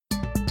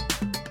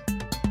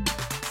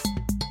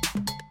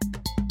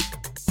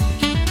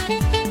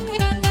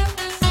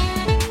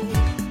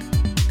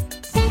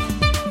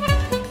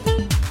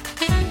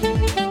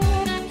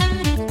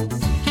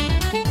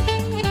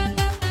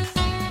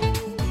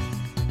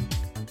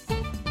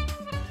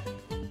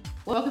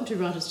Welcome to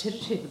Writers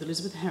Tete-a-Tete with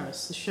Elizabeth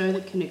Harris, the show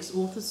that connects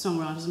authors,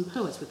 songwriters and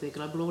poets with their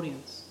global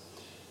audience.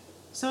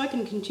 So I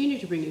can continue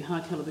to bring you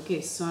high calibre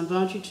guests, I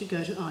invite you to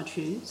go to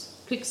iTunes,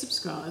 click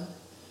subscribe,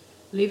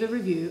 leave a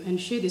review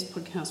and share this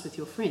podcast with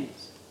your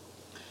friends.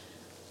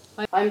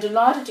 I'm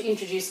delighted to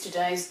introduce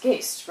today's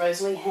guest,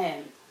 Rosalie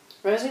Ham.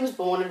 Rosalie was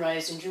born and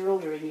raised in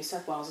Jerilderie, New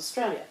South Wales,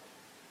 Australia.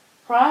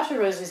 Prior to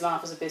Rosalie's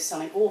life as a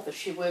best-selling author,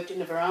 she worked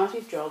in a variety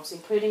of jobs,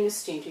 including a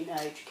stint in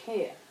aged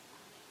care.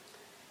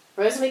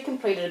 Rosalie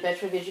completed a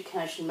Bachelor of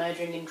Education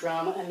majoring in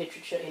Drama and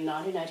Literature in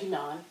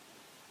 1989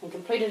 and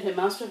completed her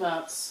Master of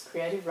Arts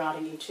Creative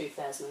Writing in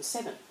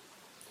 2007.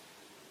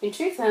 In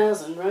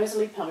 2000,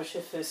 Rosalie published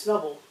her first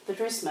novel, The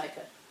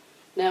Dressmaker,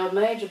 now a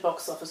major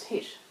box office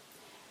hit.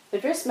 The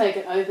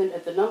Dressmaker opened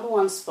at the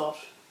 #1 spot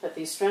at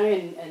the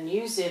Australian and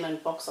New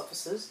Zealand box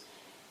offices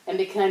and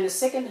became the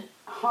second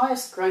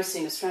highest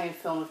grossing Australian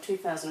film of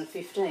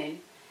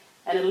 2015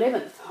 and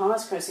 11th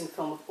highest grossing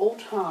film of all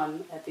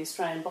time at the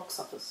Australian box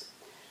office.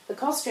 The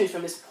costumes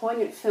from this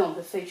poignant film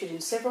have featured in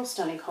several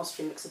stunning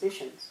costume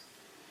exhibitions.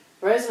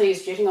 Rosalie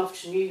is jetting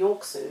off to New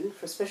York soon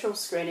for a special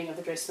screening of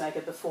The Dressmaker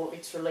before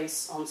its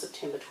release on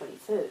September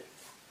 23rd.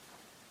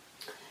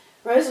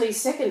 Rosalie's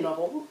second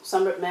novel,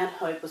 Summer at Mount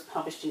Hope, was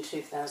published in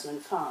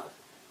 2005.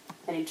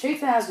 And in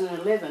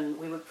 2011,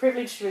 we were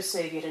privileged to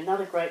receive yet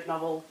another great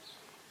novel,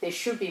 There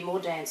Should Be More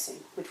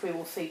Dancing, which we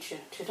will feature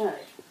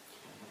today.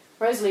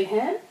 Rosalie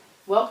Ham,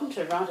 welcome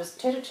to Writers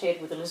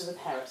Tete-a-Tete with Elizabeth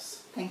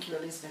Harris. Thank you,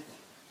 Elizabeth.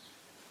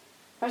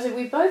 Rosalie,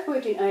 we both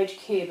worked in aged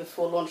care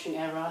before launching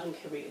our writing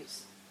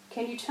careers.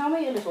 Can you tell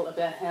me a little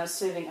about how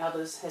serving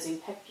others has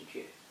impacted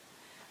you?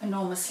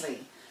 Enormously.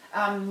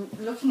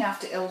 Looking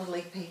after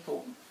elderly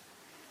people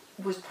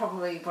was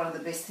probably one of the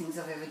best things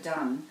I've ever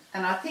done.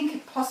 And I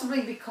think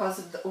possibly because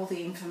of all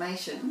the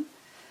information,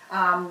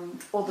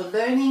 or the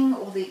learning,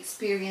 or the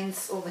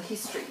experience, or the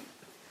history.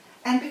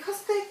 And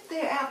because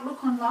their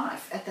outlook on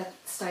life at that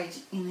stage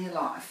in their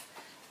life,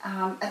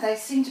 and they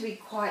seem to be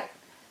quite,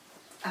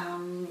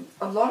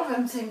 a lot of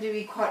them seem to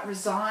be quite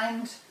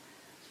resigned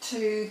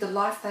to the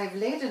life they've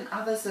led, and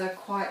others are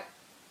quite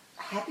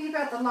happy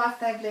about the life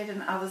they've led,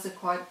 and others are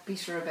quite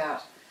bitter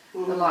about the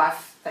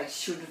life they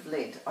should have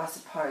led, I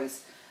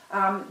suppose.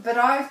 But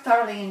I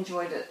thoroughly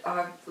enjoyed it.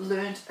 I've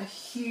learnt a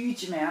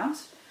huge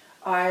amount.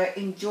 I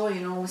enjoy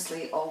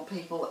enormously old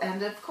people,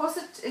 and of course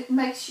it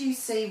makes you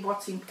see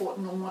what's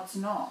important and what's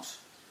not.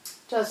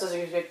 It does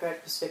give you a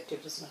great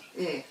perspective, doesn't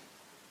it? Yeah.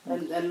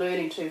 And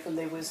learning too from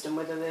their wisdom,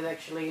 whether they've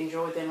actually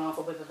enjoyed their life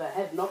or whether they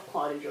have not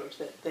quite enjoyed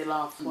their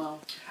life well.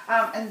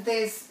 And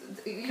there's,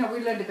 we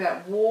learned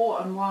about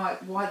war and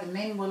why the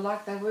men were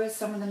like they were,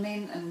 some of the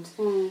men,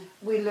 and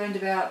we learned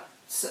about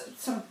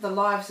some of the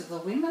lives of the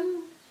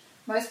women,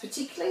 most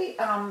particularly.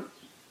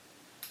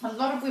 A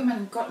lot of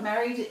women got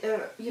married,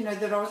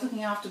 that I was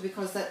looking after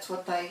because that's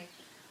what they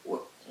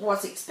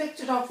was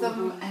expected of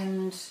them,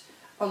 and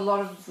a lot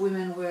of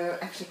women were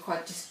actually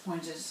quite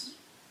disappointed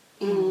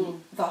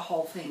in the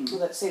whole thing. Well,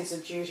 that sense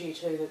of duty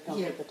too that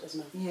comes with it,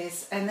 doesn't it?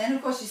 Yes, and then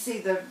of course you see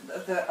the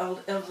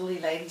elderly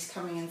ladies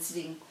coming and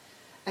sitting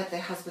at their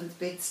husband's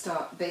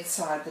bedside,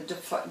 the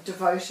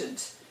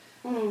devoted,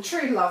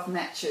 true love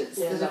matches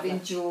that have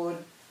endured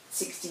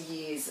 60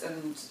 years,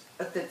 and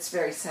that's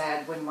very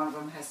sad when one of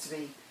them has to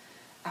be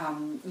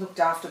looked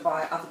after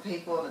by other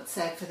people, and it's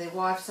sad for their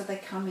wife, so they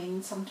come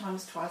in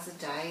sometimes twice a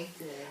day.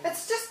 Yeah.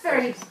 It's just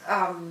very,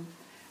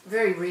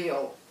 very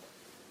real.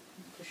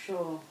 For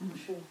sure.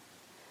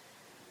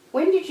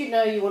 When did you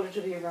know you wanted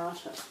to be a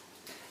writer?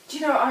 Do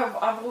you know,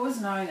 I've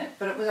always known it,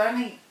 but it was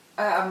only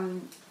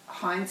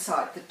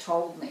hindsight that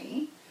told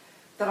me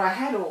that I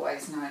had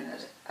always known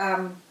it.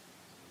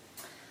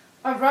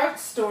 I wrote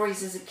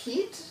stories as a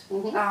kid.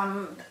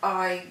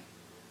 I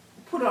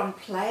put on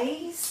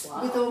plays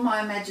with all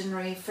my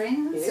imaginary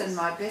friends, and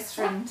my best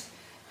friend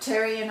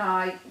Terry and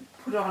I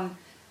put on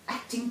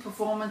acting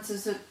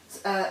performances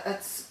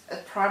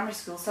at primary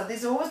school. So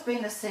there's always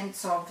been a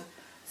sense of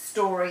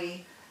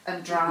story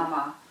and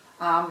drama.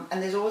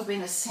 And there's always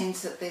been a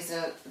sense that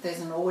there's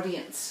an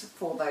audience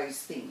for those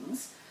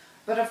things,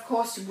 but of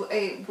course,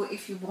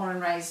 if you're born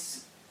and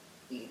raised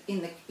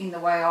in the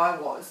way I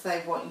was,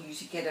 they want you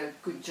to get a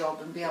good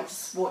job and be able to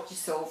support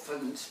yourself,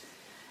 and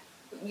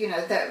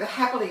that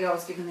happily I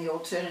was given the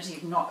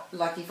alternative. Not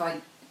like if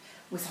I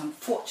was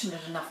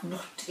unfortunate enough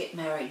not to get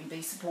married and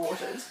be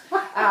supported.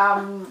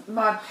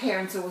 My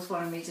parents always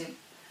wanted me to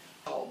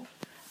job,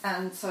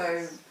 and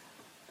so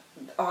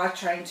I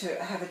trained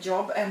to have a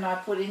job, and I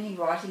put any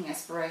writing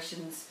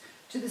aspirations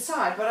to the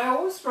side. But I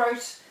always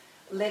wrote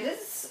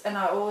letters, and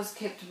I always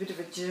kept a bit of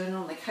a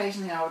journal, and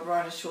occasionally I would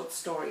write a short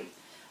story.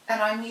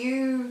 And I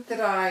knew that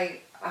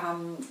I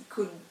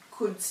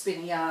could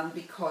spin yarn,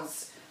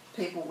 because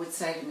people would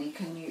say to me,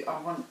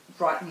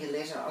 write me a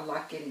letter, I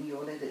like getting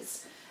your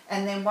letters.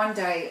 And then one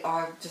day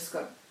I just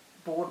got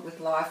bored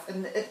with life,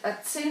 and it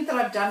seemed that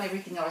I'd done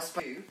everything I was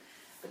supposed to,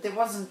 but there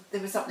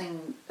was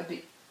something a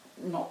bit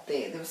not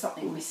there was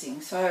something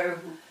missing. So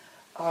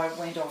I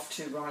went off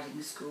to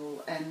writing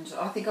school, and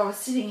I think I was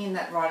sitting in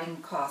that writing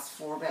class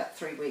for about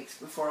 3 weeks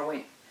before I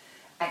went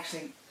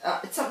actually.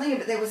 It's something,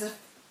 but there was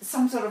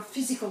some sort of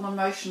physical,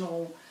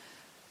 emotional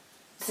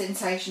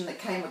sensation that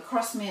came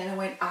across me, and I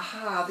went,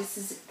 aha,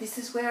 this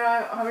is where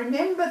I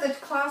remember the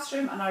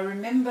classroom, and I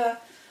remember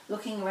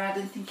looking around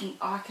and thinking,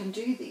 I can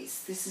do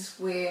this. This is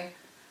where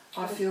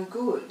I feel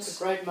good. It's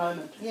a great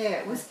moment. Yeah,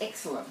 it was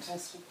excellent.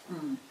 Fantastic.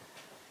 Mm.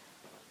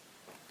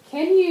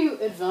 Can you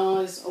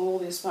advise all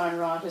the aspiring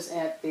writers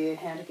out there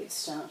how to get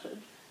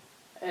started,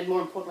 and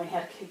more importantly,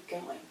 how to keep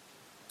going?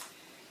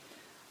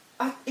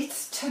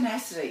 It's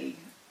tenacity,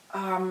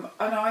 and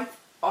I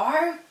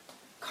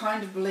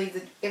kind of believe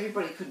that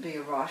everybody could be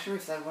a writer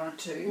if they wanted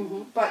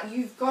to, but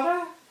you've got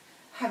to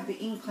have the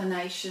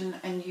inclination,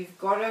 and you've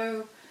got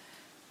to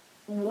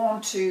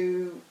want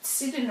to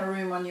sit in a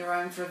room on your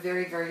own for a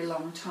very, very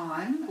long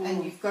time,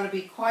 and you've got to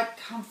be quite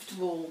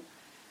comfortable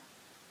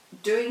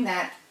doing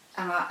that,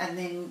 and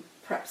then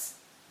perhaps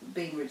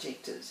being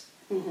rejected.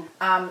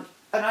 And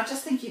I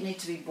just think you need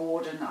to be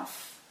bored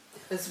enough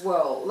as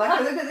well.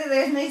 Like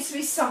there needs to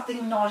be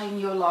something not in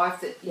your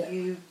life that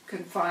you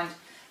can find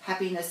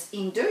happiness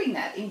in doing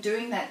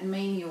that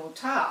menial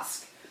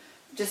task,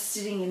 just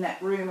sitting in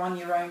that room on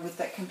your own with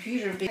that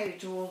computer and being able to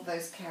do all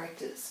those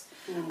characters.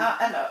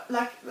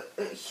 Like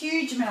a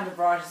huge amount of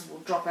writers will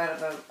drop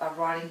out of a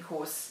writing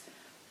course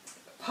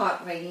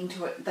partway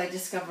into it. They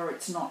discover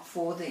it's not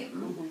for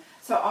them.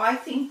 So I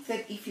think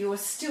that if you're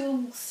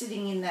still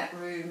sitting in that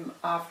room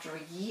after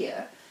a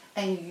year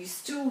and you're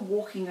still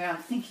walking around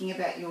thinking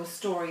about your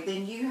story,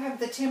 then you have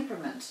the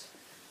temperament,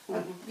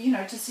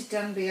 to sit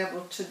down and be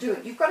able to do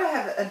it. You've got to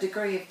have a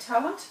degree of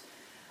talent,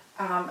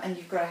 and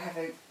you've got to have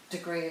a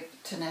degree of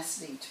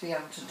tenacity to be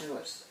able to do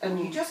it. And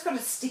you just got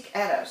to stick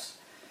at it.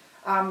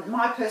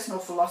 My personal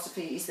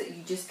philosophy is that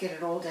you just get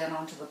it all down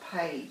onto the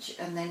page,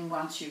 and then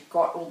once you've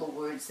got all the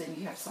words, then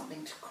you have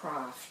something to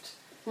craft.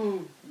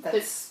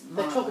 They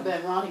talk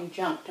about writing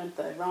junk, don't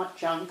they? Write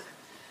junk,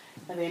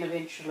 and then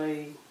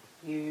eventually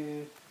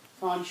you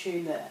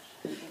fine-tune that.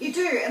 You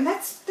do, and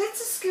that's a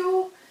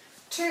skill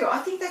too. I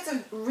think that's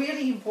a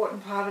really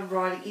important part of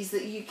writing, is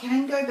that you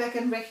can go back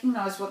and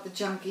recognise what the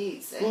junk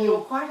is, and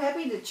you're quite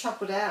happy to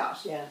chop it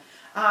out. Yeah.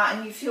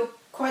 And you feel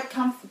quite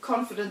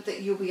confident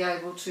that you'll be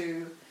able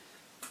to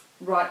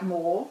write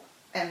more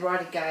and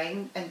write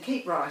again and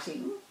keep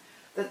writing,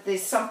 that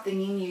there's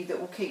something in you that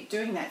will keep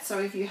doing that. So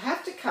if you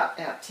have to cut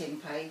out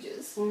 10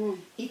 pages,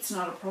 it's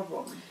not a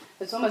problem.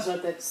 It's almost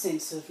like that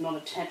sense of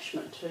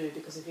non-attachment too,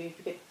 because if you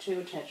get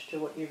too attached to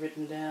what you've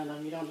written down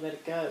and you don't want to let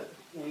it go,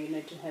 you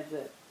need to have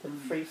that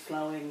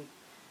free-flowing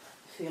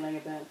feeling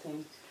about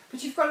things.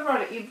 But you've got to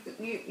write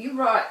it. You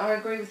write, I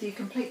agree with you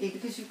completely,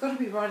 because you've got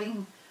to be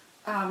writing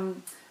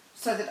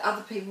so that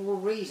other people will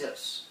read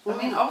it. I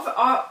mean,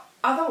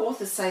 other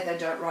authors say they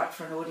don't write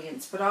for an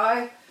audience, but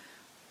I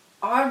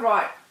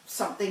write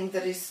something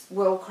that is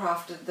well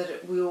crafted, that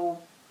it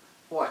will,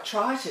 or I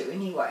try to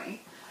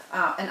anyway,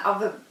 and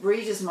other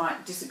readers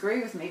might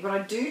disagree with me, but I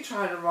do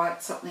try to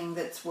write something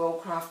that's well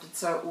crafted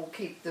so it will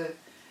keep the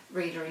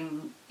reader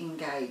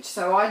engaged.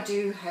 So I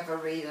do have a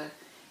reader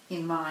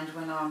in mind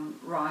when I'm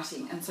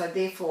writing, and so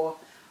therefore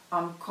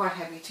I'm quite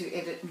happy to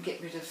edit and get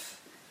rid of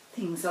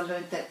things. I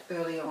learned that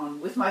early on.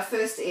 With my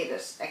first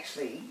edit,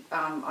 actually,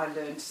 I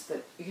learned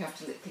that you have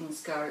to let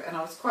things go, and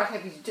I was quite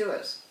happy to do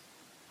it.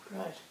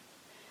 Great.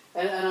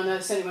 And I know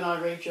certainly when I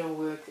read your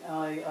work,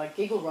 I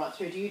giggle right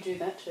through. Do you do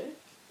that too?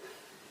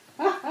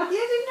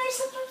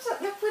 Sometimes,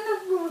 like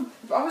when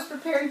I was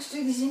preparing to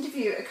do this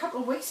interview a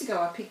couple of weeks ago,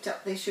 I picked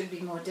up There Should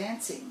Be More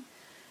Dancing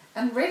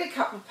and read a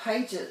couple of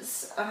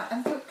pages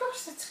and thought,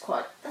 gosh, that's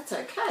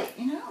okay,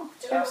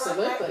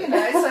 Absolutely.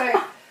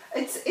 So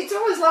it's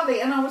always lovely.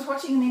 And I was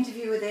watching an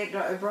interview with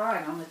Edna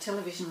O'Brien on the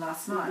television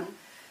last night,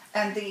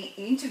 and the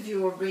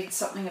interviewer read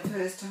something of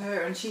hers to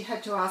her, and she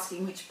had to ask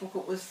him which book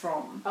it was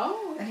from.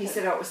 Oh, okay. And he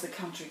said, it was The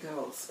Country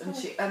Girls.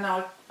 And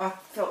I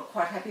felt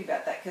quite happy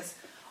about that, because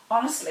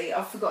honestly,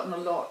 I've forgotten a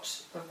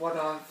lot of what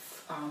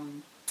I've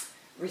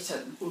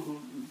written.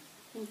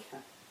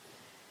 Okay.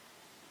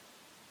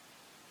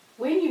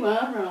 When you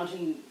are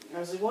writing,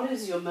 Rosie, what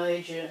is your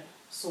major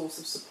source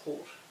of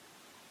support?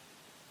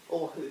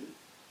 Or who?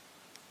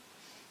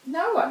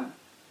 No one.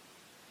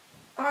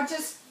 I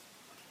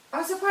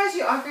suppose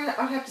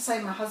I'd have to say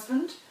my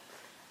husband.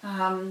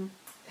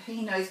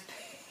 He knows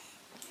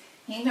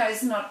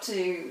not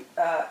to.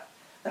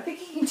 I think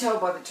he can tell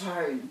by the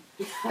tone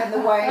and the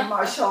way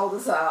my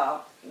shoulders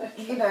are.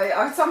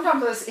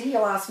 Sometimes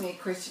he'll ask me a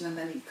question and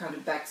then he kind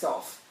of backs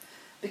off,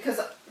 because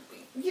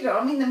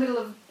I'm in the middle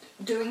of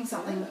doing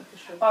something. Yeah, for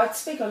sure. I'd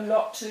speak a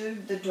lot to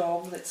the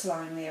dog that's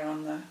lying there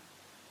on the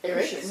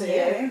Eric's, cushion.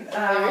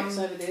 Eric's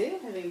over there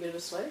having a bit of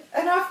a sleep.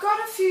 And I've got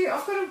a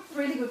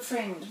really good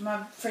friend,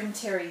 my friend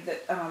Terry,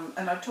 that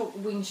and I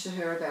whinge to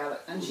her about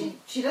it, and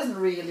she doesn't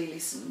really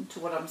listen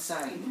to what I'm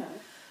saying. Okay.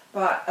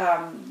 But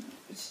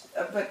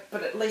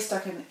at least I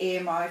can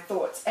air my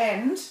thoughts.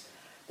 And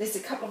there's a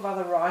couple of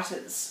other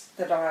writers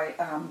that I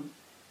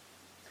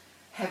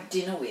have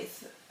dinner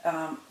with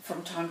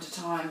from time to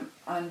time,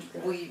 and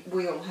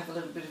we all have a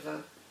little bit of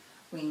a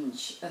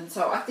whinge. And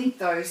so I think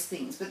those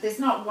things, but there's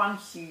not one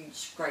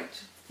huge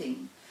great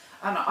thing.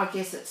 And I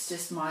guess it's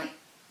just my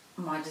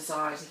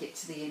desire to get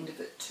to the end of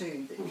it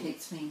too that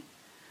keeps me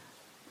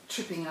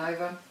tripping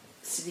over,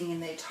 sitting in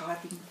there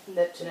typing.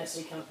 That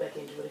tenacity comes back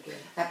into it again.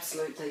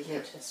 Absolutely, yeah.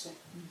 Fantastic.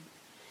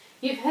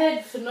 You've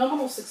had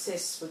phenomenal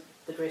success with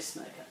The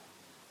Dressmaker.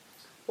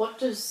 What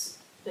does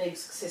being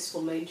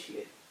successful mean to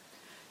you?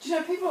 Do you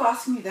know, people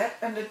ask me that,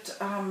 and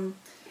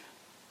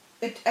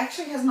it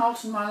actually hasn't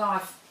altered my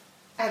life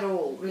at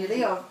all,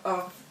 really.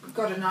 I've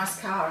got a nice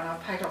car and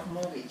I've paid off a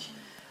mortgage,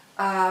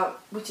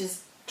 which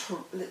is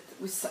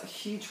was a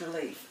huge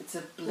relief. It's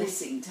a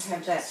blessing to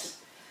have that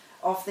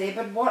off there.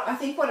 But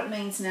what it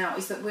means now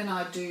is that when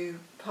I do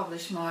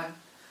publish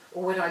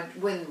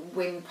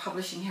when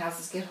publishing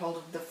houses get hold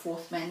of the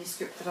 4th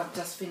manuscript that I've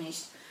just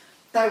finished,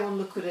 they will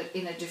look at it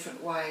in a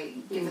different way,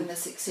 given the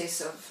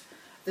success of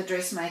The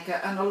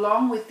Dressmaker. And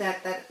along with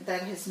that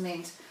has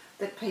meant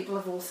that people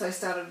have also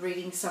started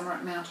reading Summer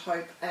at Mount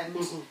Hope, and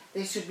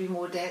There Should Be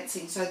More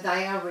Dancing, so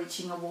they are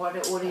reaching a wider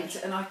audience.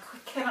 And I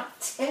cannot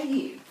tell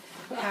you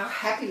how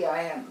happy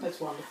I am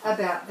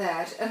about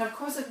that. And of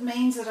course it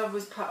means that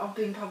I've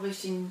been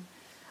published in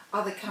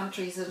other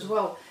countries as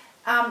well.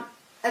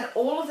 And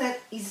all of that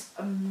is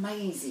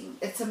amazing.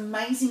 It's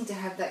amazing to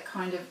have that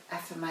kind of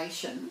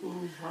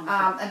affirmation.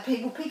 And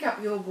people pick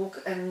up your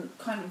book and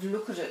kind of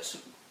look at it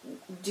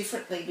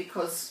differently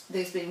because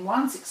there's been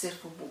one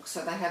successful book,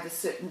 so they have a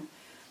certain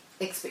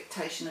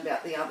expectation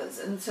about the others.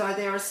 And so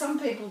there are some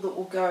people that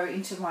will go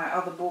into my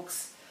other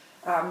books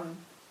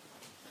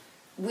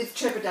with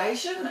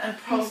trepidation and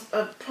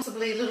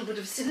possibly a little bit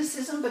of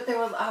cynicism, but there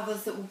are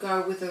others that will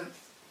go with a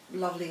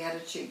lovely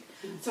attitude.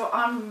 So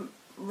I'm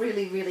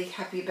really, really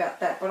happy about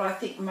that. But I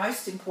think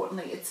most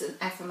importantly, it's an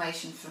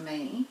affirmation for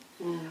me.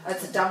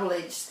 It's a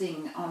double-edged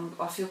thing.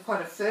 I feel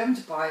quite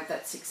affirmed by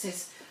that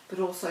success, but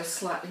also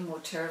slightly more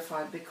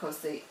terrified because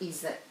there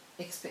is that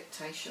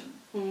expectation.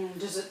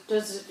 Does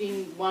it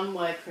in one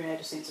way create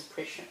a sense of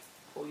pressure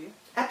for you?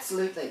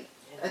 Absolutely,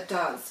 it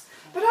does.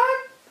 But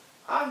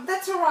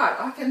that's all right.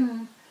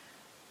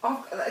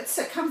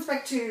 It comes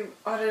back to,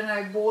 I don't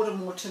know,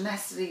 boredom or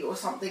tenacity or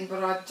something,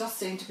 but I just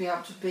seem to be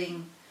able to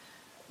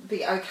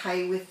be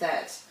okay with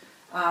that.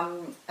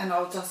 And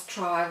I'll just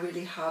try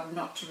really hard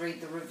not to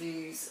read the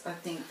reviews. I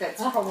think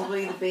that's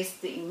probably the best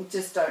thing.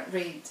 Just don't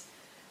read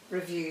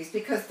reviews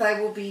because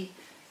they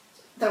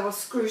will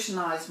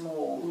scrutinise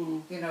more,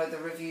 the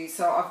reviews.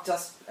 So I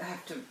just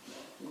have to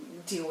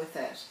deal with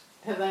that.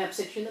 Have they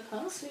upset you in the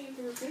past, any of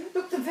the reviews?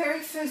 Look, the very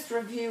first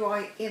review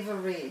I ever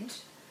read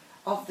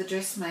of The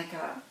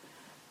Dressmaker,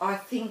 I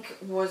think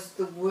was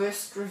the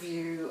worst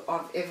review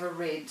I've ever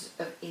read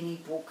of any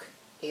book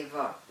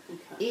ever.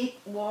 Okay. It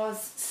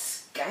was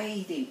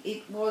scathing.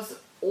 It was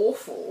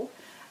awful.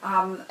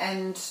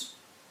 And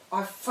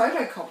I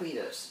photocopied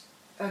it.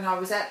 And I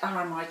was at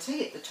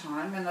RMIT at the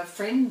time, and a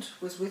friend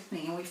was with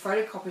me, and we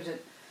photocopied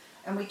it,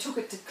 and we took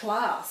it to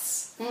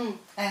class.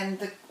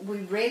 And we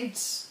read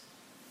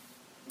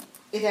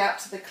it out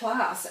to the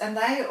class, and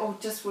they all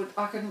just would,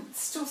 I can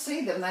still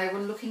see them, they were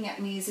looking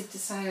at me as if to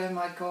say, oh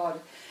my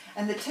God.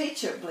 And the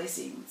teacher, bless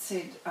him,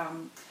 said,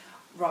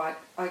 right,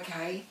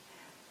 okay,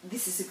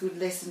 this is a good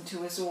lesson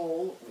to us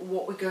all.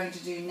 What we're going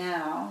to do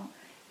now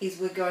is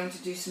we're going to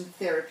do some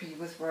therapy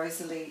with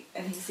Rosalie.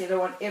 And he said, I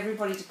want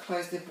everybody to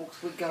close their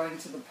books, we're going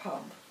to the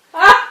pub.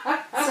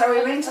 So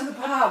we went to the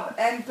pub,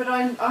 but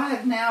I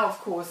have now, of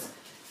course,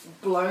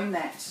 blown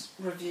that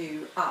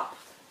review up,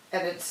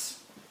 and it's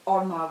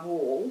on my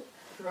wall.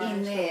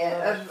 In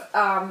there,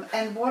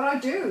 and what I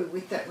do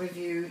with that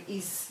review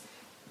is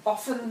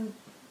often,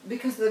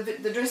 because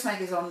the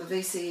Dressmaker's on the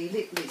VCE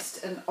Lit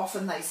list, and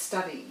often they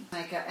study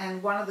maker,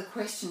 and one of the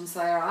questions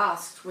they are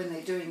asked when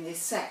they're doing their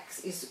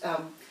SACs is,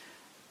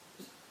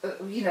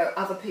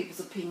 other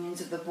people's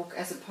opinions of the book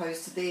as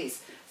opposed to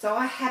theirs. So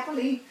I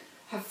happily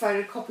have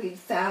photocopied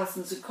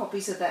thousands of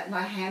copies of that, and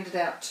I hand it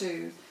out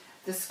to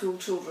the school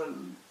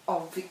children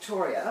of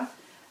Victoria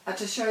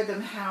to show them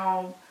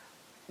how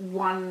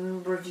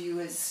one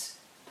reviewer's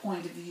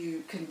point of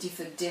view can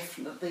differ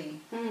definitely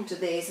to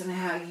theirs, and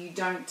how you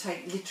don't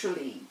take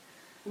literally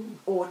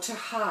or to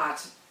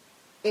heart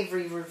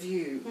every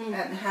review,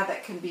 and how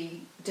that can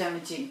be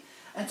damaging.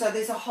 And so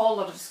there's a whole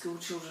lot of school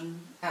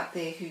children out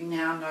there who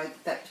now know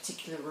that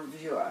particular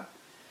reviewer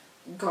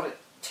got it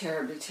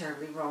terribly,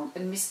 terribly wrong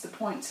and missed the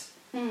point.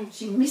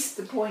 She missed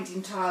the point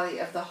entirely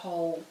of the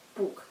whole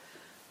book.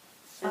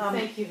 And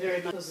thank you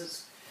very much, because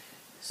it's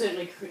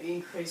certainly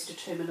increased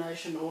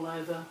determination all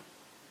over,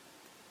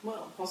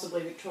 well,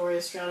 possibly Victoria,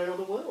 Australia, or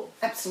the world.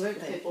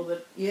 Absolutely. For people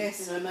that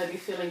may be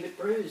feeling a bit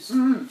bruised.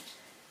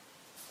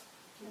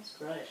 That's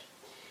great.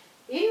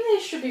 In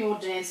There Should Be More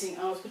Dancing,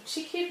 I was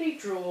particularly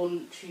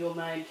drawn to your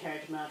main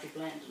character, Marjorie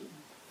Blandon.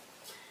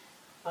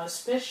 I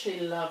especially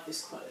love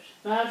this quote.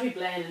 Marjorie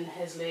Blandon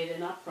has led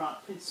an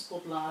upright,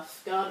 principled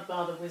life, guided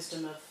by the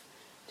wisdom of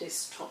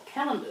desktop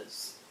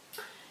calendars.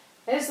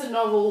 As the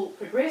novel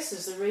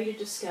progresses, the reader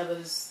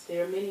discovers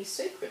there are many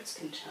secrets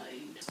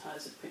contained in the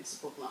supposed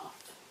principled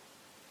life.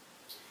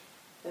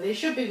 Now, There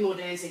Should Be More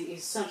Dancing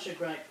is such a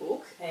great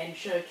book and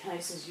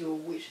showcases your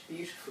wit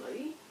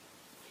beautifully.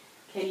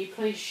 can you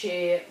please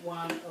share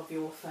one of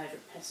your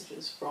favourite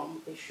passages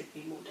from There Should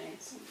Be More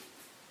Dancing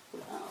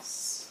with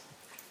us?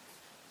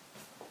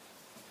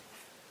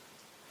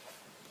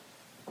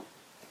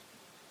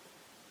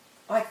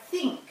 I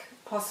think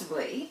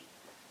possibly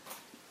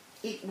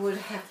it would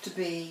have to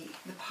be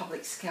the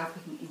public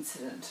scalping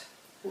incident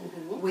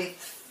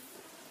with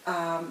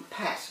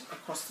Pat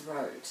across the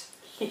road.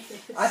 Yes.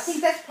 I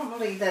think that's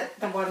probably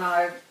the one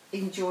I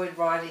enjoyed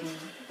writing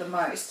the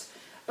most.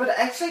 But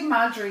actually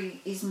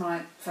Marjorie is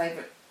my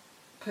favourite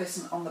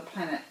person on the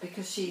planet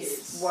because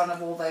she's one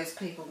of all those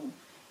people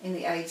in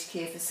the aged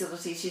care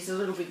facility. She's a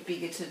little bit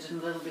bigoted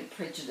and a little bit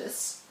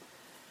prejudiced.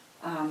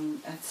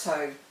 And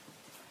so...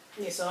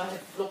 Yes, I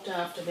have looked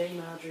after many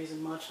Marjories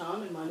in my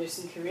time, in my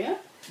nursing career.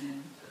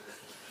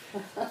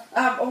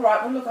 All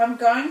right, well look, I'm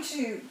going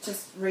to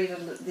just read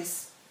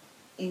this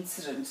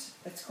incident.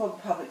 It's called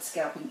the public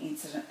scalping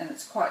incident and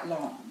it's quite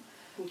long.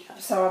 Okay.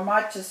 So I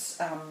might just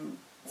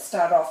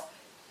start off.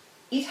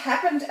 It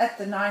happened at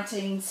the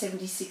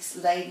 1976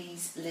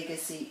 Ladies'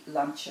 Legacy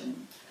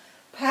Luncheon.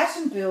 Pat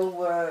and Bill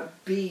were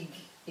big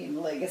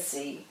in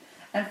legacy,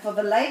 and for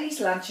the ladies'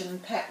 luncheon,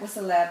 Pat was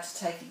allowed to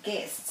take a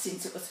guest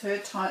since it was her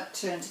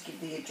turn to give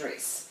the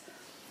address.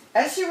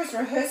 As she was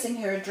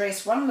rehearsing her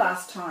address one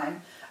last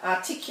time,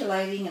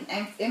 articulating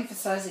and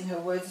emphasising her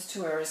words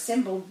to her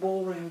assembled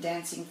ballroom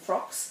dancing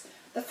frocks,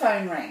 the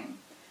phone rang.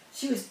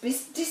 She was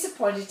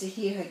disappointed to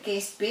hear her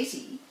guest,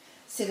 Betty,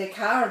 said her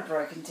car had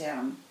broken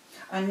down.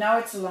 I know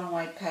it's a long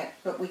way, Pat,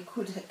 but we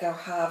could go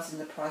halves in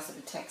the price of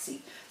a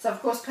taxi. So,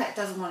 of course, Pat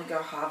doesn't want to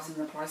go halves in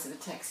the price of a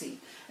taxi,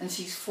 and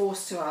she's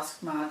forced to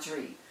ask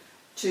Marjorie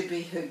to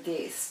be her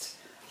guest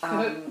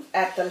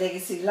at the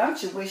Legacy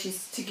Luncheon, where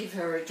she's to give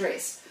her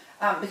address,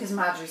 because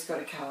Marjorie's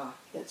got a car.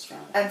 That's right.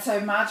 And so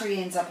Marjorie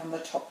ends up on the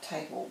top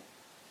table.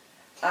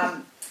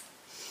 And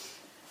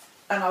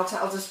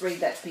I'll just read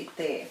that bit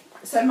there.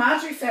 So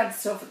Marjorie found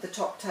herself at the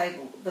top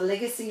table, the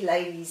Legacy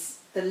Leaders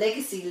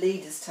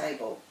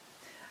table.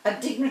 A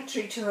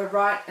dignitary to her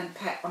right and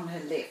Pat on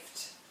her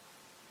left.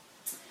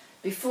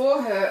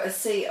 Before her, a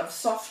sea of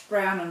soft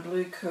brown and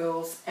blue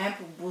curls,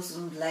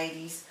 ample-bosomed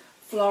ladies,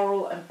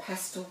 floral and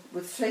pastel,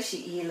 with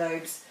fleshy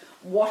earlobes,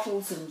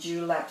 wattles and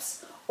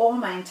dewlaps, all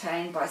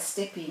maintained by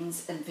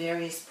step-ins and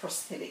various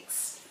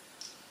prosthetics.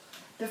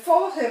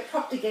 Before her,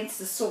 propped against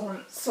the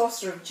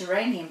saucer of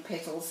geranium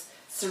petals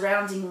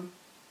surrounding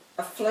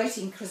a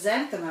floating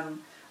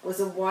chrysanthemum, was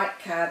a white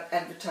card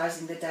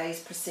advertising the day's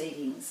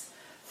proceedings.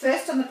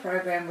 First on the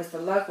program was the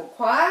local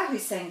choir, who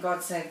sang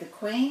God Save the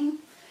Queen.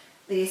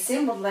 The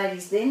assembled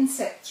ladies then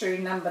sat through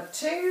number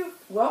 2,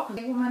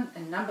 Welcome Woman,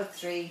 and number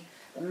 3,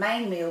 the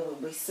main meal will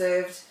be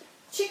served,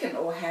 chicken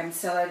or ham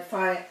salad,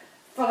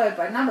 followed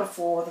by number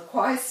 4, the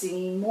choir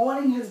singing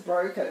Morning Has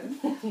Broken,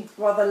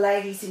 while the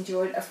ladies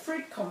enjoyed a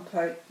fruit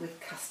compote with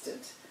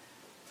custard.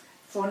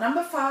 For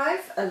number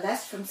 5, a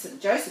lass from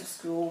St Joseph's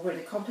School read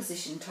a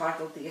composition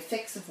titled The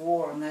Effects of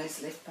War on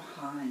Those Left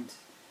Behind.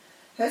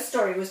 Her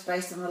story was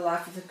based on the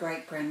life of her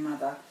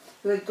great-grandmother,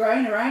 who had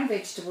grown her own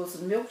vegetables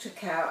and milked her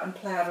cow and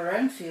ploughed her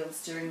own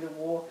fields during the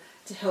war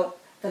to help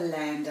the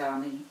Land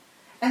Army.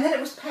 And then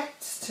it was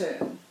Pat's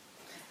turn.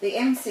 The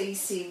MC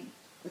said,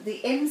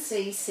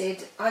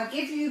 I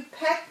give you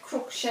Pat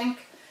Cruikshank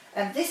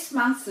and this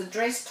month's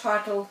address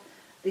titled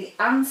The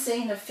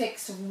Unseen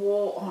Effects of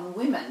War on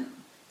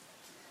Women.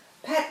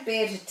 Pat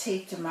bared her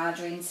teeth to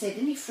Marjorie and said,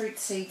 any fruit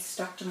seeds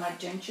stuck to my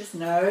dentures?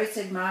 No,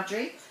 said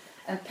Marjorie.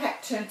 And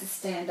Pat turned to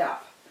stand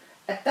up.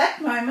 At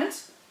that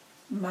moment,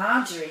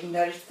 Marjorie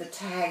noticed the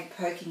tag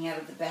poking out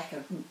of the back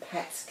of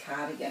Pat's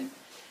cardigan.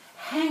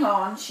 Hang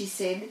on, she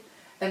said,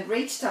 and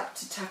reached up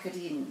to tuck it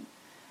in,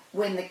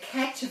 when the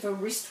catch of a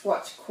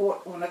wristwatch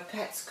caught one of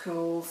Pat's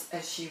curls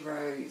as she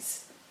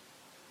rose.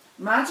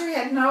 Marjorie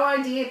had no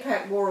idea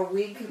Pat wore a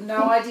wig,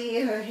 no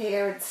idea her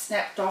hair had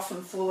snapped off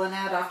and fallen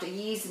out after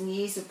years and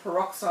years of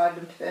peroxide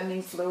and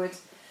perming fluid.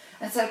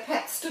 And so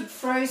Pat stood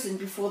frozen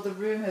before the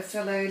room of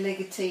fellow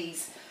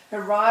legatees,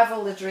 her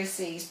rival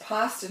addressees,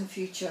 past and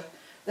future,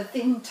 the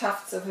thin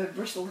tufts of her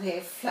brittle hair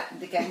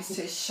flattened against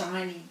her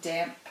shiny,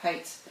 damp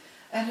pate,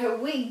 and her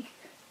wig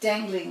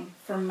dangling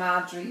from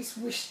Marjorie's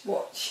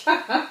wristwatch.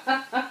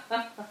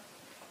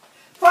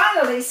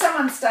 Finally,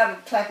 someone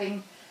started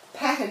clapping.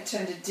 Pat had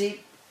turned a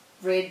deep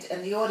red,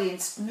 and the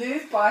audience,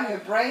 moved by her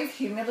brave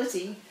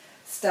humility,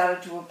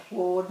 started to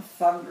applaud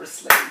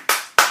thunderously.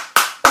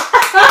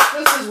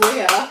 This is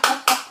weird.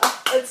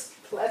 It's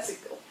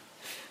classical.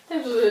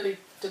 Absolutely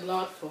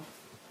delightful.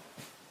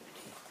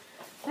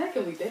 How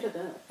can we better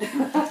that?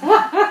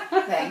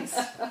 Thanks.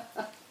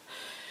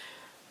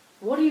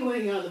 What are you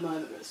working on at the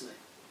moment, Rosalie?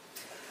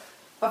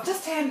 I've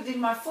just handed in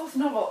my 4th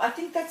novel. I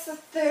think that's the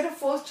 3rd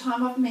or 4th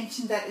time I've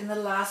mentioned that in the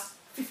last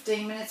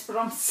 15 minutes, but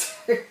I'm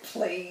so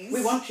pleased.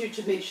 We want you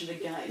to mention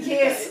it again.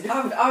 Yes,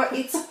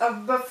 it's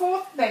the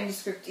 4th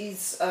manuscript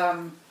is.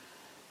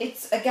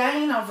 It's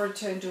again I've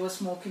returned to a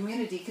small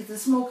community because the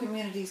small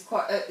community is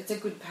it's a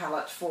good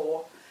palette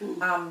for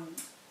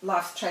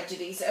life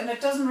tragedies, and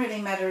it doesn't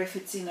really matter if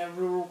it's in a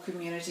rural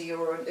community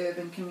or an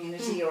urban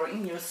community or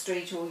in your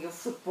street or your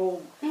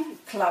football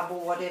club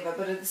or whatever,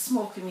 but in the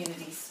small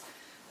communities.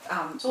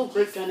 It's all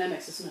group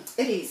dynamics, isn't it?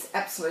 It is,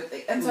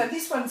 absolutely. And so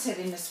this one's set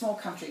in a small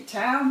country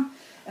town,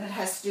 and it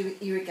has to do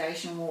with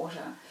irrigation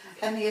water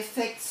and the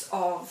effects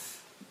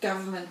of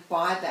government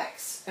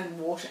buybacks and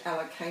water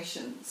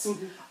allocations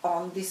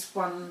on this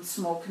one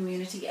small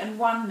community, and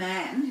one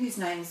man whose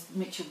name's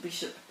Mitchell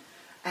Bishop,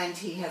 and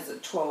he has a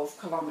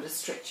 12-kilometre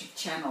stretch of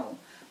channel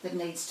that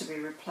needs to be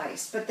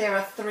replaced. But there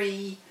are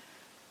 3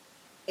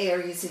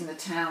 areas in the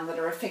town that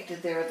are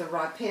affected. There are the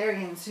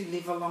riparians who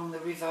live along the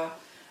river,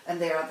 and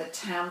there are the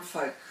town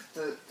folk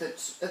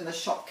and the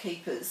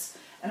shopkeepers,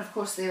 and of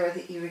course there are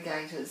the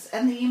irrigators,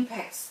 and the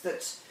impacts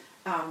that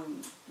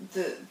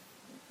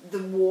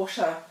the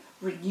water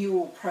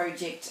renewal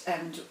project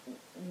and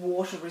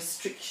water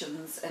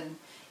restrictions and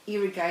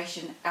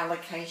irrigation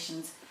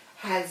allocations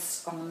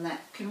has on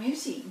that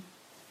community.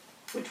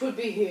 Which would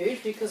be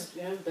huge because,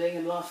 you know, being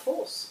in life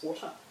force,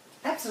 water.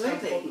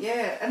 Absolutely,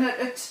 yeah.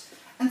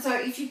 And so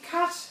if you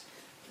cut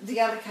the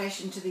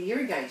allocation to the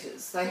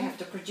irrigators, they have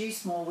to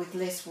produce more with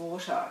less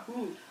water,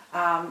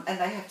 and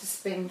they have to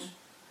spend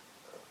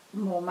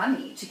more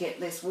money to get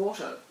less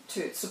water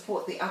to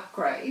support the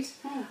upgrade,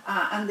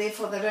 and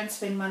therefore they don't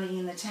spend money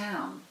in the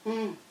town.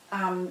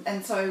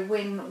 And so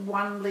when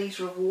 1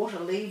 litre of water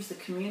leaves the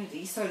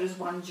community, so does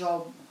 1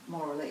 job,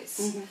 more or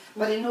less.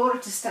 But in order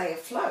to stay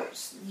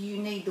afloat, you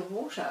need the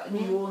water, and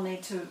you all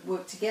need to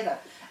work together.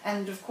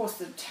 And of course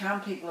the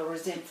town people are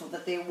resentful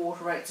that their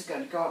water rates are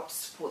going to go up to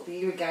support the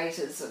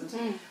irrigators,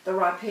 and the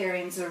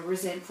riparians are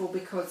resentful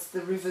because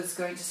the river's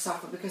going to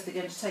suffer because they're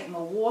going to take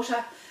more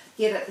water.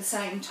 Yet at the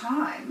same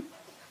time,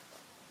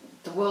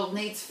 the world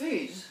needs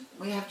food.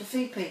 We have to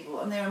feed people,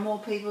 and there are more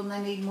people and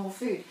they need more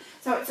food.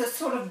 So it's a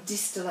sort of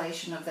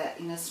distillation of that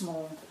in a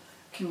small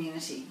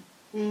community.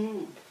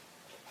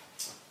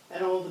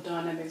 And all the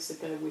dynamics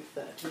that go with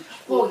that, which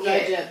will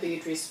no doubt be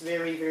addressed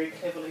very, very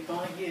cleverly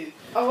by you.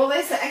 Oh, well,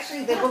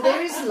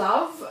 there is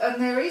love,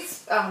 and there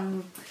is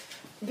a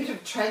bit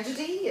of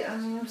tragedy,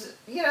 and,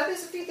 you know,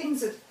 there's a few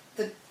things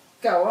that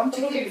go on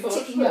to keep it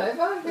ticking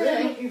over.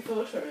 Yeah, looking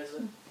forward to it.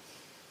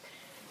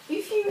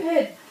 If you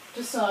had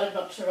decided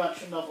not to write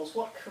your novels,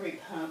 what career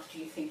path do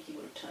you think you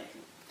would have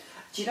taken?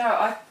 Do you know,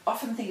 I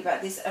often think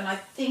about this, and I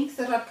think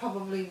that I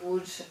probably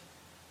would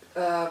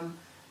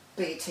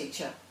be a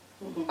teacher.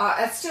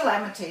 I still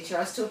am a teacher.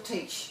 I still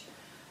teach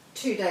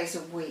 2 days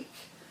a week.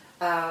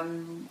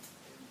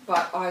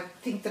 But I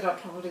think that I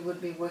probably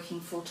would be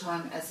working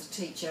full-time as a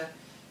teacher,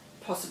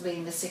 possibly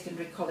in the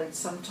secondary college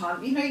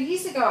sometime. You know,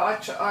 years ago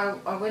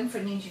I went for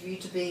an interview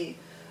to be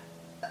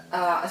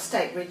a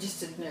state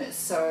registered nurse,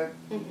 so,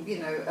 you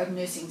know, a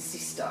nursing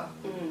sister.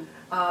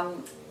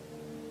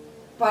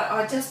 But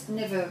I just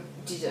never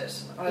did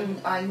it.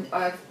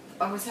 I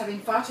was having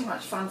far too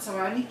much fun, so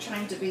I only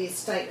trained to be a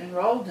state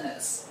enrolled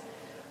nurse,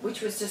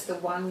 which was just a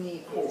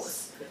 1-year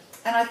course.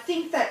 And I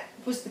think that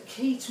was the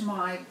key to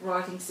my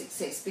writing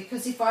success,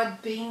 because if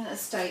I'd been a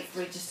state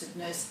registered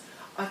nurse,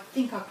 I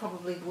think I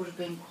probably would have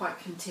been quite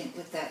content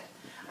with that,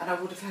 and I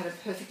would have had a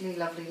perfectly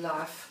lovely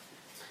life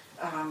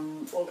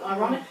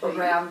ironically,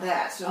 around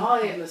that.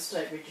 I am a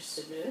state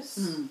registered nurse,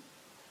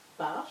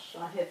 but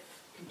I have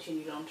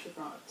continued on to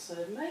write,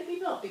 so maybe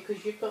not,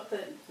 because you've got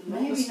that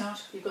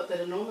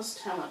enormous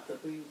talent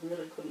that we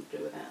really couldn't do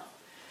without.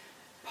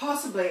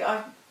 Possibly.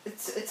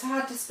 It's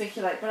hard to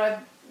speculate, but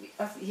I'm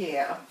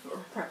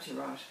perhaps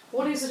you're right.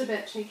 What is it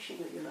about teaching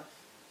that you love?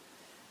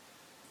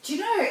 Do you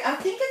know, I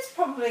think it's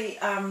probably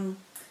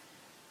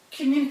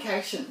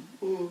communication,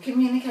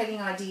 communicating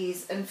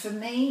ideas, and for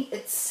me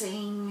it's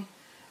seeing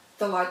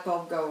the light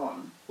bulb go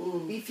on.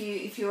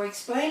 If you're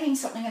explaining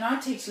something, and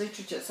I teach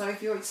literature, so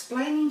if you're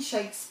explaining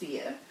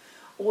Shakespeare,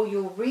 or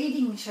you're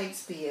reading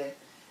Shakespeare,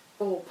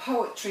 or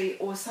poetry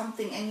or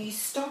something, and you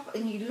stop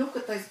and you look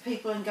at those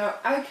people and go,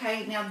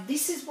 okay, now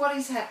this is what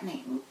is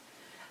happening,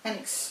 and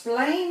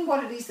explain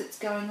what it is that's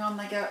going on,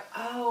 they go,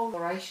 oh,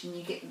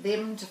 you get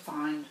them to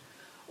find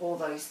all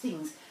those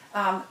things.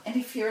 And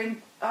if you're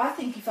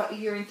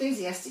you're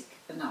enthusiastic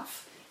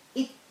enough,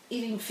 it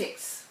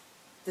infects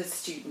the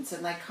students,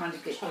 and they kind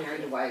of get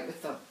carried away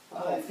with the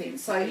whole thing.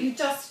 So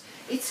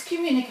it's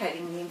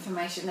communicating the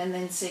information and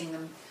then seeing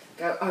them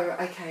go, oh,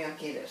 okay, I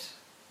get it.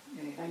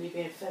 Yeah. And you've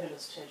been a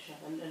fabulous teacher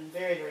and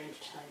very, very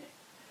entertaining.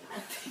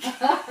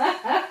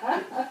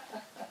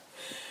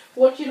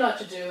 What do you like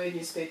to do in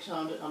your spare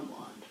time to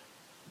unwind?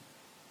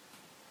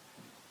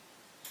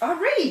 I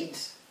read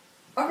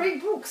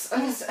books. I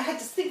had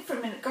to think for a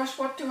minute, gosh,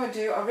 what do?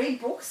 I read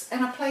books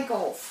and I play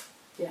golf.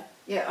 Yeah.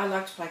 Yeah, I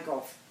like to play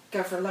golf.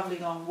 Go for a lovely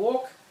long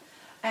walk,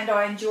 and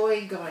I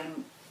enjoy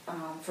going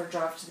for a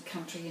drive to the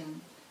country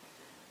and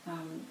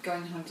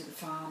going home to the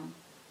farm,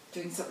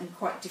 doing something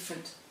quite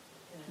different.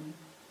 Yeah.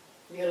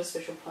 Have you got a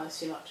special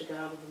place you like to go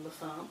other than the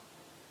farm?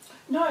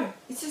 No,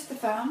 it's just the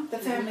farm, the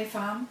family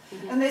farm.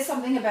 And there's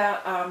something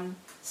about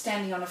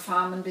standing on a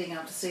farm and being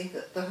able to see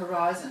the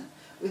horizon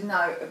with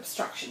no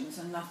obstructions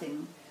and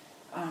nothing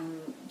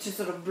to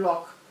sort of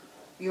block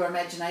your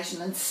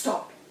imagination and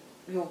stop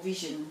your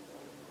vision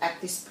at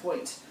this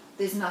point.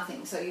 There's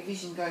nothing, so your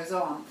vision goes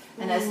on,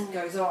 and as it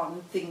goes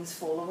on, things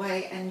fall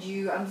away, and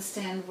you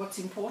understand what's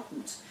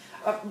important.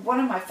 One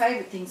of my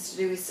favourite things to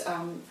do is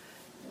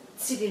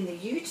sit in the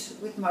ute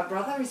with my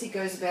brother as he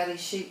goes about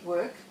his sheep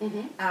work,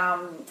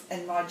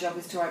 and my job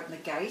is to open a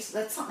gate.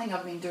 That's something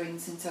I've been doing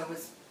since I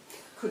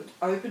could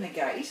open a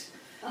gate,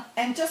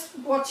 and just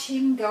watch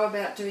him go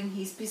about doing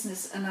his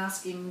business and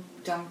ask him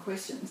dumb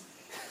questions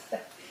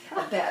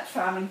about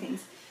farming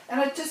things. And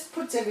it just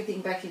puts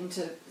everything back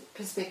into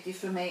perspective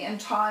for me, and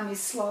time is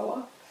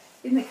slower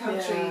in the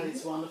country. Yeah,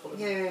 it's wonderful.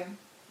 Yeah,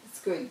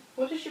 it's good.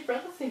 What does your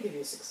brother think of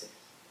your success?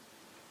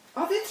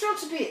 Oh, they're thrilled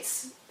to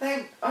bits.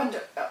 They're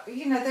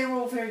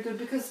all very good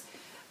because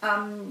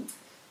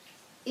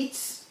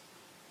it's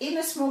in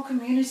a small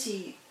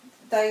community.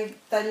 They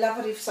love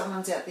it if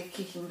someone's out there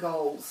kicking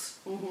goals.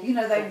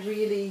 They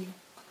really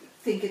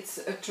think it's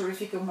a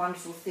terrific and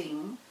wonderful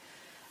thing,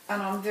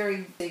 and I'm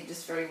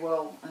just very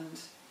well, and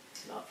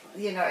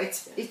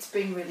it's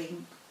been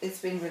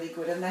really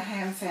good. And the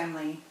Ham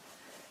family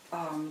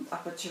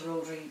up at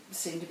Chiraldry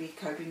seem to be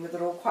coping with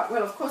it all quite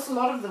well. Of course, a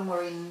lot of them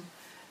were in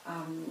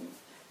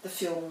the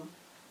film,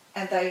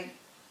 and they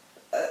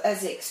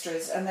as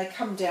extras, and they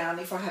come down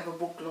if I have a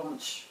book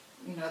launch.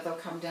 They'll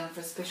come down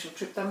for a special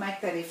trip. They'll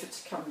make that effort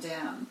to come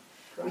down,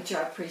 which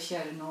I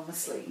appreciate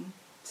enormously.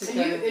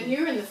 And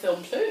you're in the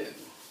film too?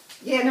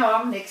 Yeah, no,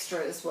 I'm an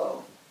extra as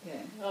well.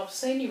 Yeah. I've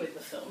seen you in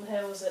the film.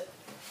 How was it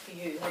for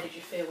you? How did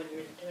you feel when you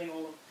were doing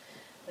all of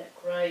that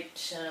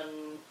great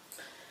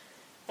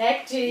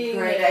acting?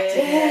 Great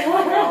acting, yeah,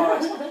 my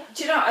God.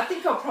 Do you know, I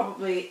think I'll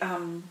probably...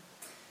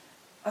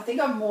 I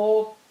think I'm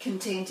more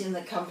content in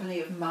the company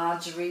of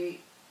Marjorie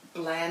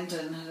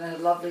Blandon and her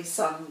lovely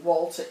son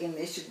Walter in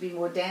There Should Be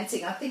More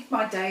Dancing. I think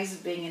my days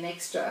of being an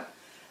extra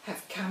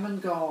have come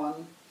and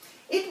gone.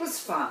 It was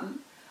fun,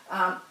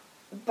 and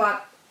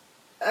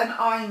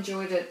I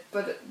enjoyed it,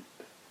 but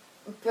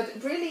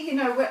really,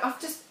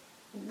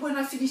 when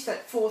I finished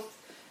that 4th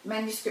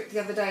manuscript the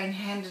other day and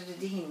handed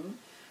it in,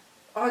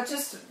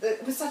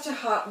 it was such a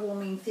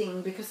heartwarming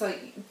thing, because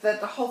the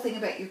whole thing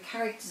about your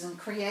characters and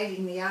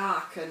creating the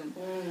arc and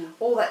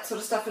all that sort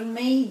of stuff, and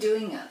me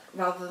doing it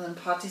rather than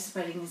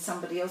participating in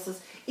somebody else's,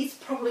 it's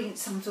probably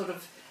some sort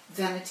of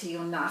vanity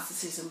or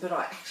narcissism, but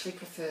I actually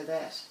prefer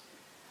that.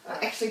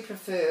 I actually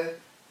prefer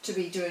to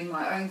be doing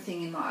my own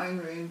thing in my own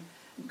room,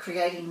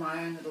 creating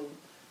my own little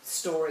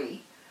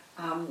story,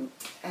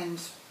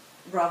 and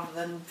rather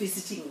than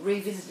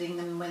revisiting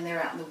them when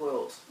they're out in the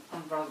world.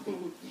 I'd rather be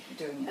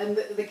doing it. And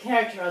the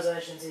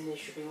characterisations in There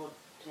Should Be More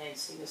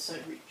Dancing are so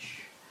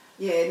rich.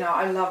 Yeah, no,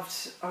 I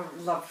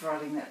loved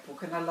writing that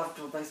book, and I loved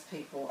all those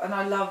people, and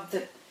I loved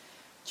that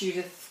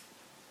Judith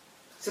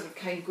sort of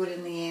came good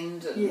in the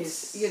end. And,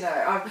 yes.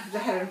 I've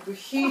had a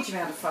huge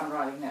amount of fun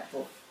writing that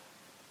book.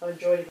 I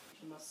enjoyed it.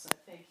 I must say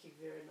thank you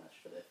very much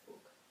for that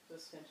book. It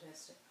was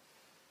fantastic.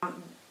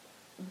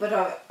 But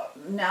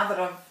now that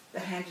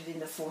I've handed in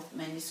the 4th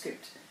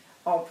manuscript,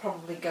 I'll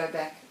probably go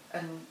back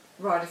and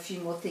write a few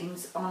more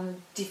things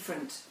on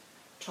different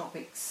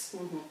topics.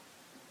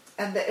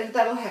 And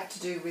that'll have to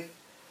do with,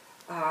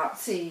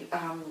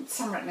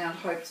 Summer at Mount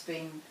Hope's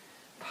been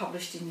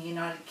published in the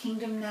United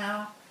Kingdom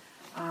now,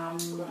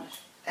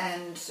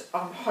 and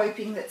I'm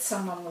hoping that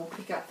someone will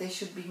pick up There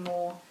Should Be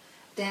More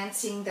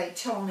Dancing. They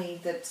tell me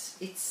that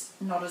it's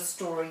not a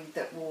story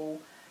that will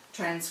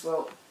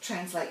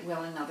translate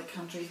well in other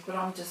countries, but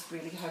I'm just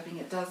really hoping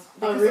it does.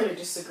 I really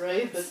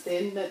disagree, but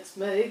then that's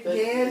me. But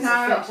it's a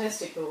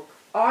fantastic book.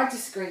 I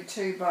disagree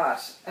too,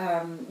 but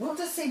we'll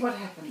just see what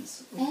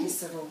happens with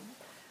this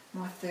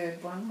my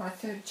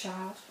third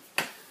child.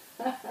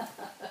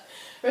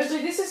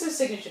 Rosalie, this is a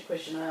signature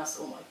question I ask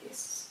all my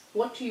guests.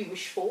 What do you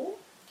wish for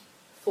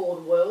the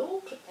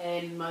world,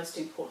 and most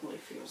importantly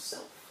for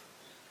yourself?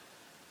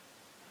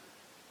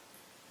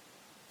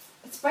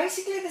 It's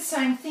basically the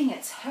same thing.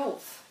 It's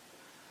health.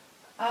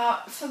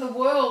 For the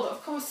world,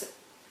 of course,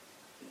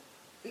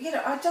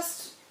 I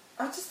just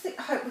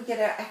hope we get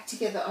our act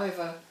together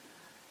over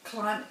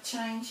climate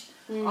change.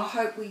 I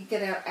hope we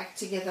get our act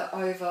together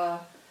over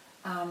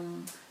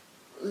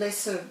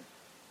lesser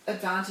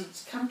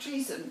advantaged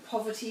countries and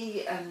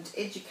poverty, and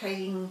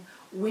educating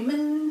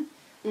women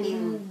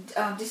in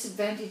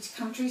disadvantaged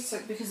countries, so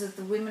because if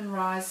the women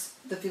rise,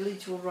 the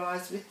village will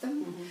rise with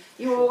them.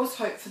 You always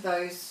hope for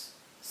those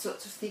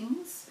sorts of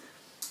things.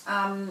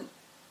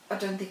 I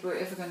don't think we're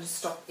ever going to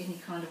stop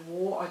any kind of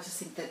war. I just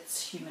think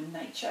that's human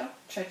nature,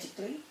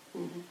 tragically.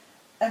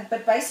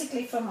 But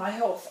basically for my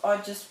health, I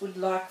just would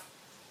like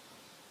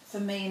for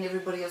me and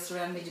everybody else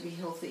around me to be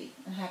healthy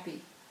and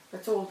happy.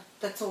 That's all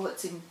that's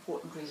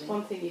important, really. It's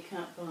one thing you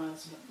can't buy,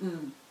 isn't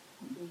it?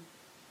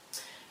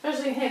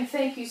 Rosalie Ham,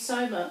 thank you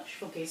so much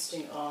for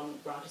guesting on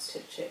Writers'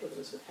 Tete a Chat with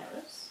Elizabeth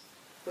Harris.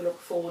 We look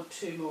forward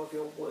to more of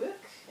your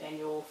work and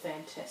your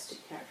fantastic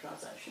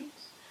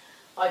characterisations.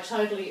 I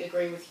totally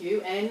agree with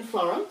you and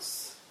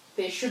Florence.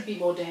 There should be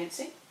more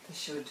dancing. There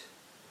should.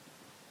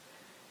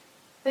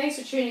 Thanks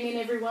for tuning in,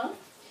 everyone.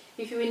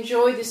 If you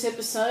enjoyed this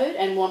episode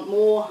and want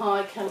more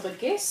high calibre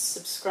guests,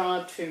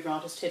 subscribe to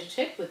Writers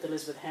Tete-a-Tete with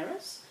Elizabeth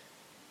Harris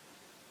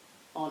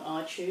on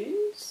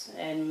iTunes,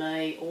 and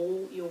may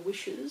all your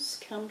wishes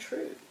come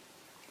true.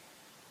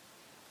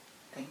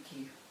 Thank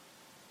you.